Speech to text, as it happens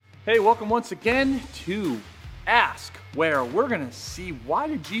Hey, welcome once again to Ask, where we're going to see why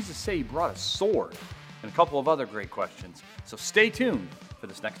did Jesus say he brought a sword and a couple of other great questions. So stay tuned for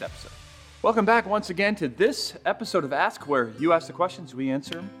this next episode. Welcome back once again to this episode of Ask, where you ask the questions, we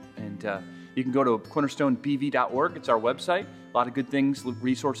answer them. And you can go to cornerstonebv.org. It's our website. A lot of good things,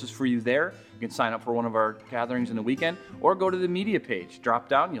 resources for you there. You can sign up for one of our gatherings in the weekend, or go to the media page. Drop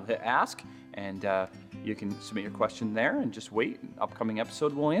down, you'll hit Ask, and you can submit your question there and just wait. An upcoming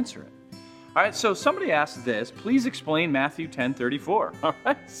episode will answer it. All right, so somebody asked this. Please explain Matthew 10:34. All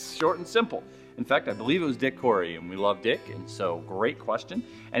right, short and simple. In fact, I believe it was Dick Corey, and we love Dick, and so great question.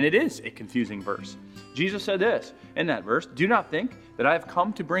 And it is a confusing verse. Jesus said this in that verse, "Do not think that I have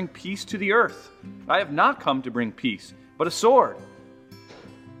come to bring peace to the earth. I have not come to bring peace, but a sword."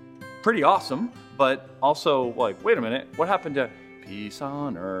 Pretty awesome, but also like, wait a minute, what happened to peace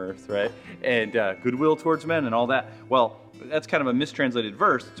on earth, right? And goodwill towards men and all that. Well, that's kind of a mistranslated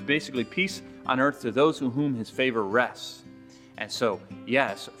verse. It's basically peace on earth to those who whom his favor rests. And so,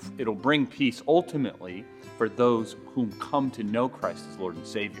 yes, it'll bring peace ultimately for those whom come to know Christ as Lord and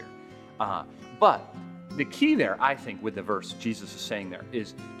Savior. But the key there, I think, with the verse Jesus is saying there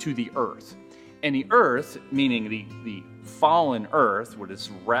is to the earth. And the earth, meaning the fallen earth, where it's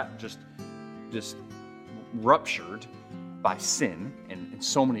just ruptured by sin in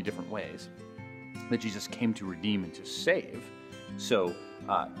so many different ways that Jesus came to redeem and to save. So,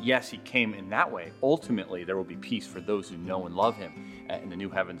 yes, he came in that way. Ultimately, there will be peace for those who know and love him in the new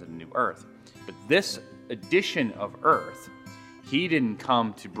heavens and the new earth. But this addition of earth, he didn't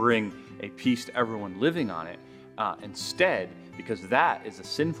come to bring a peace to everyone living on it. Instead, because that is it's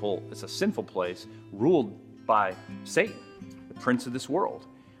a sinful place ruled by Satan, the prince of this world.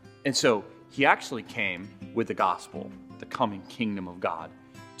 And so he actually came with the gospel, the coming kingdom of God,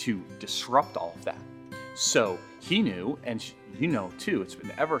 to disrupt all of that. So he knew, and you know too, it's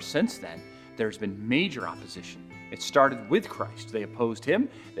been ever since then, there's been major opposition. It started with Christ. They opposed him.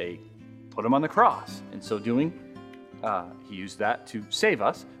 They put him on the cross. In so doing, he used that to save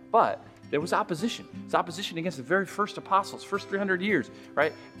us. But there was opposition. It's opposition against the very first apostles, first 300 years,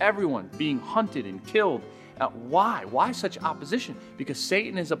 right? Everyone being hunted and killed. Why? Why such opposition? Because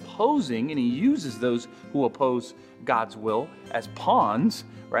Satan is opposing, and he uses those who oppose God's will as pawns,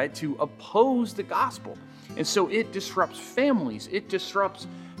 right, to oppose the gospel. And so it disrupts families, it disrupts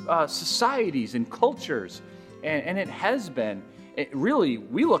societies and cultures, and it has been.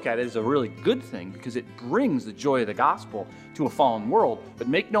 We look at it as a really good thing because it brings the joy of the gospel to a fallen world. But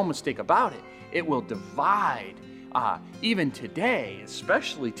make no mistake about it, it will divide. Even today,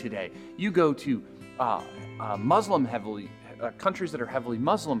 especially today, you go to countries that are heavily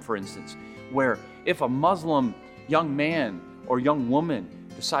Muslim, for instance, where if a Muslim young man or young woman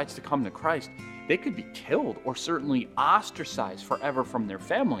decides to come to Christ, they could be killed or certainly ostracized forever from their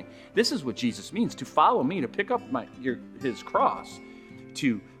family. This is what Jesus means. To follow me, to pick up his cross,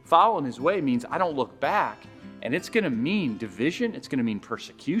 to follow in his way means I don't look back. And it's going to mean division, it's going to mean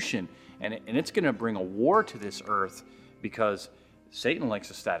persecution, and it's going to bring a war to this earth because Satan likes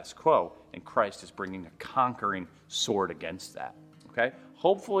the status quo, and Christ is bringing a conquering sword against that. Okay?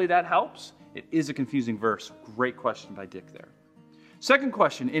 Hopefully that helps. It is a confusing verse. Great question by Dick there. Second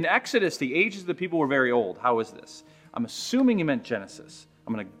question, in Exodus, the ages of the people were very old. How is this? I'm assuming he meant Genesis.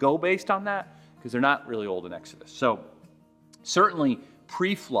 I'm going to go based on that because they're not really old in Exodus. So certainly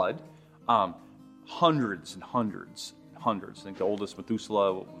pre-flood, hundreds and hundreds and hundreds. I think the oldest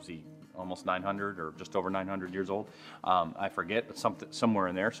Methuselah, what was he, almost 900 or just over 900 years old? I forget, but somewhere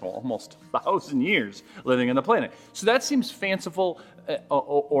in there, so almost 1,000 years living on the planet. So that seems fanciful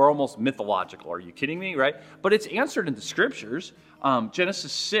or almost mythological. Are you kidding me, right? But it's answered in the scriptures.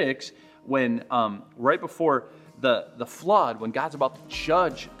 Genesis 6, when right before the flood, when God's about to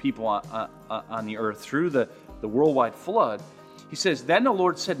judge people on the earth through the worldwide flood, he says, "Then the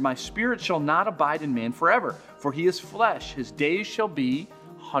Lord said, my spirit shall not abide in man forever, for he is flesh. His days shall be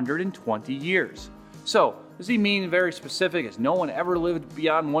 120 years. So, does he mean very specific? Has no one ever lived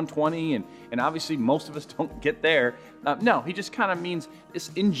beyond 120? And obviously most of us don't get there. No, he just kind of means this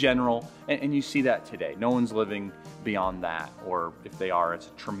in general, and you see that today. No one's living beyond that, or if they are, it's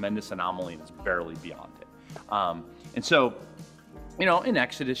a tremendous anomaly and it's barely beyond it. And so, in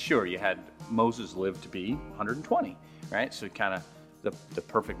Exodus, sure, you had Moses live to be 120, right? So kind of the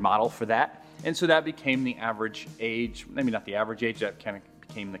perfect model for that. And so that became the average age, maybe not the average age, that kind of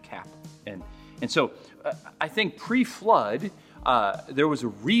became the cap. And so I think pre-flood, there was a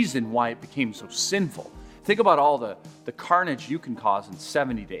reason why it became so sinful. Think about all the carnage you can cause in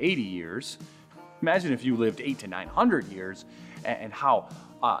 70 to 80 years. Imagine if you lived 800 to 900 years and how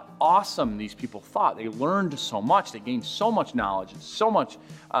awesome these people thought. They learned so much. They gained so much knowledge and so much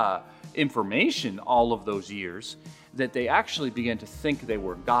information all of those years that they actually began to think they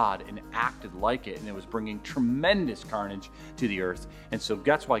were God and acted like it, and it was bringing tremendous carnage to the earth. And so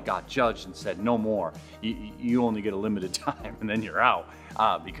that's why God judged and said, no more. You only get a limited time, and then you're out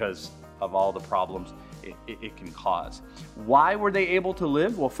because of all the problems it can cause. Why were they able to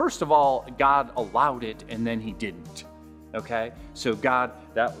live? Well, first of all, God allowed it, and then he didn't. Okay? So God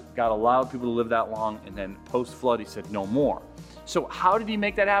allowed people to live that long, and then post-flood, he said, no more. So how did he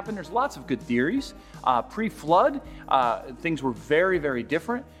make that happen? There's lots of good theories. Pre-flood, things were very, very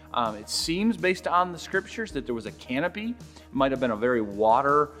different. It seems, based on the scriptures, that there was a canopy. It might have been a very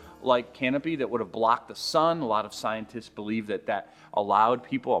water-like canopy that would have blocked the sun. A lot of scientists believe that allowed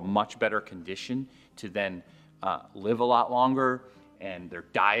people a much better condition to then live a lot longer, and their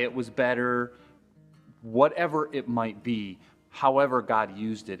diet was better. Whatever it might be, however God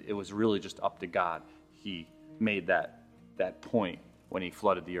used it, it was really just up to God. He made that point when he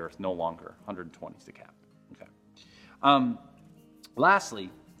flooded the earth. No longer 120 is the cap. Okay.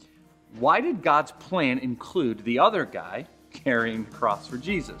 Lastly, why did God's plan include the other guy carrying the cross for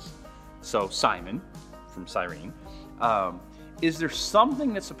Jesus? So Simon from Cyrene. Is there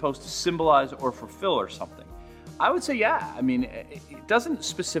something that's supposed to symbolize or fulfill or something? I would say yeah. I mean, it doesn't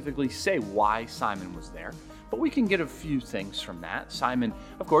specifically say why Simon was there, but we can get a few things from that. Simon,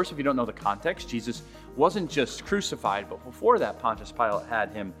 of course, if you don't know the context, Jesus wasn't just crucified, but before that, Pontius Pilate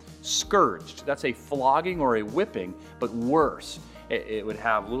had him scourged. That's a flogging or a whipping, but worse. It would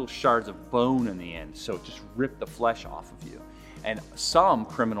have little shards of bone in the end, so it just ripped the flesh off of you. And some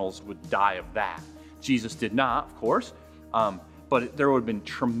criminals would die of that. Jesus did not, of course, but there would have been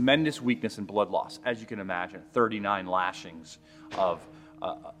tremendous weakness and blood loss, as you can imagine, 39 lashings of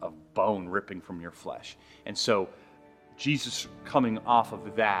bone ripping from your flesh. And so Jesus, coming off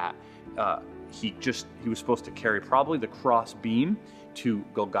of that, he was supposed to carry probably the cross beam to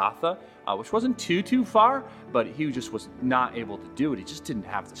Golgotha, which wasn't too far, but he just was not able to do it. He just didn't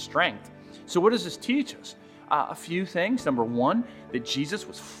have the strength. So what does this teach us? A few things. Number one, that Jesus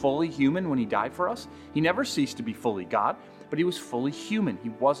was fully human when he died for us. He never ceased to be fully God, but he was fully human. He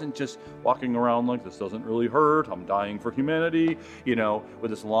wasn't just walking around like, this doesn't really hurt, I'm dying for humanity,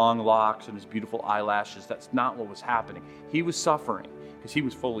 with his long locks and his beautiful eyelashes. That's not what was happening. He was suffering because he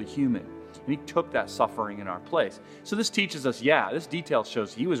was fully human, and he took that suffering in our place. So this teaches us, this detail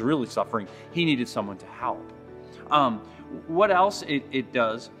shows he was really suffering. He needed someone to help. What else it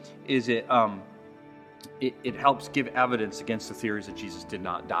does is it helps give evidence against the theories that Jesus did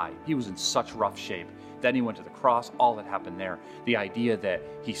not die. He was in such rough shape. Then he went to the cross, all that happened there. The idea that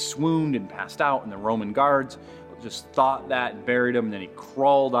he swooned and passed out, and the Roman guards just thought that and buried him, and then he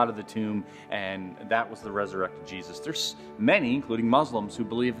crawled out of the tomb, and that was the resurrected Jesus. There's many, including Muslims, who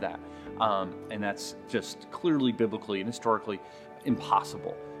believe that. And that's just clearly biblically and historically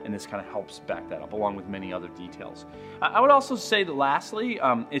impossible. And this kind of helps back that up, along with many other details. I would also say that lastly,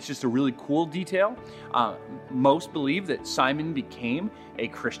 it's just a really cool detail. Most believe that Simon became a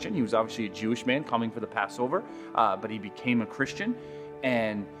Christian. He was obviously a Jewish man coming for the Passover, but he became a Christian.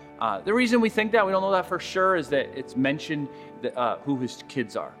 And the reason we think that, we don't know that for sure, is that it's mentioned that, who his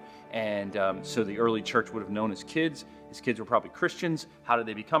kids are. And so the early church would have known his kids. His kids were probably Christians. How did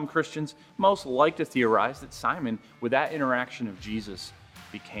they become Christians? Most like to theorize that Simon, with that interaction of Jesus,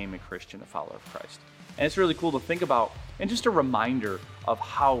 became a Christian, a follower of Christ. And it's really cool to think about, and just a reminder of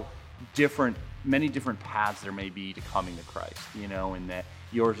how many different paths there may be to coming to Christ, and that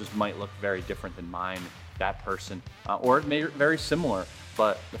yours just might look very different than mine, that person, or it may be very similar,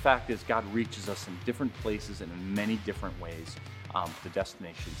 but the fact is God reaches us in different places and in many different ways. The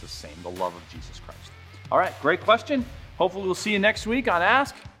destination is the same, the love of Jesus Christ. All right, great question. Hopefully we'll see you next week on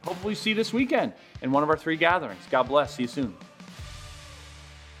Ask. Hopefully see you this weekend in one of our 3 gatherings. God bless. See you soon.